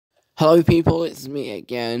Hello people, it's me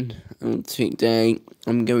again, and today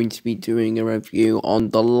I'm going to be doing a review on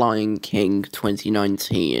The Lion King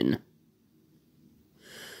 2019.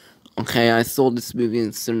 Okay, I saw this movie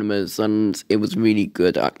in cinemas and it was really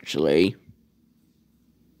good actually.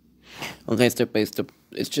 Okay, so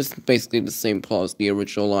it's just basically the same plot as the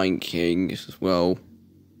original Lion King as well.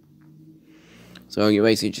 So you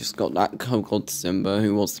basically just got that cub called Simba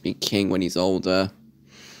who wants to be king when he's older.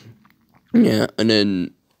 Yeah, and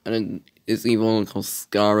then his evil uncle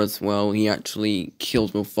Scar as well. He actually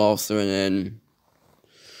killed Mufasa,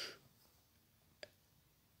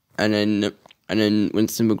 and then when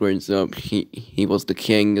Simba grows up, he was the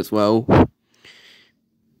king as well.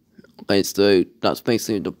 Okay, so that's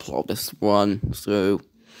basically the plot of this one. So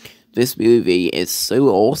this movie is so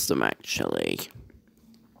awesome, actually.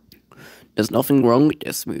 There's nothing wrong with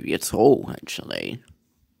this movie at all, actually.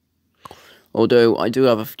 Although I do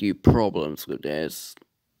have a few problems with this.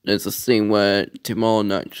 There's a scene where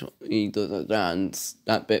Timon actually does a dance.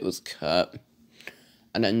 That bit was cut.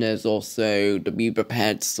 And then there's also the Be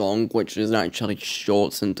Prepared song, which is actually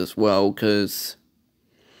shortened as well, because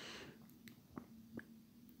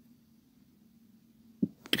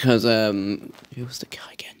who was the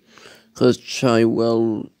guy again? Because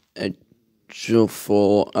Chiwetel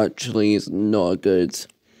Ejiofor actually is not a good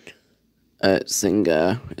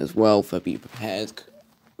singer as well for Be Prepared,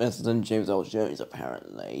 better than James Earl Jones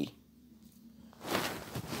apparently.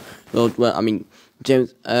 Well, I mean,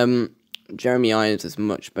 Jeremy Irons is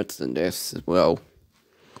much better than this as well,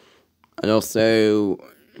 and also,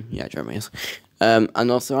 yeah, Jeremy is. And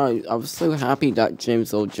also, I was so happy that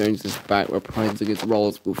James Earl Jones is back reprising his role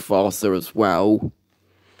as Mufasa as well,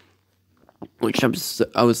 which I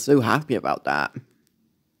was so happy about that.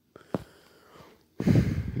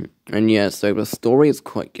 And yeah, so the story is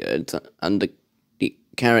quite good, and the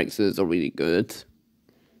characters are really good.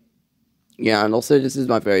 Yeah, and also this is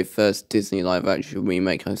my very first Disney live-action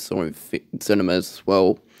remake I saw in cinemas as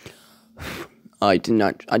well. I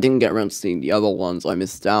didn't get around to seeing the other ones. I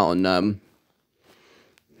missed out on them.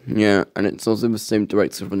 Yeah, and it's also the same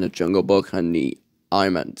director from The Jungle Book and the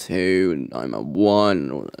Iron Man 2 and Iron Man 1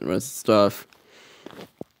 and all that rest of stuff.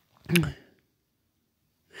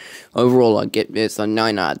 Overall, I get this a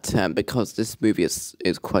 9 out of 10 because this movie is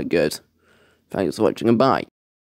quite good. Thanks for watching and bye.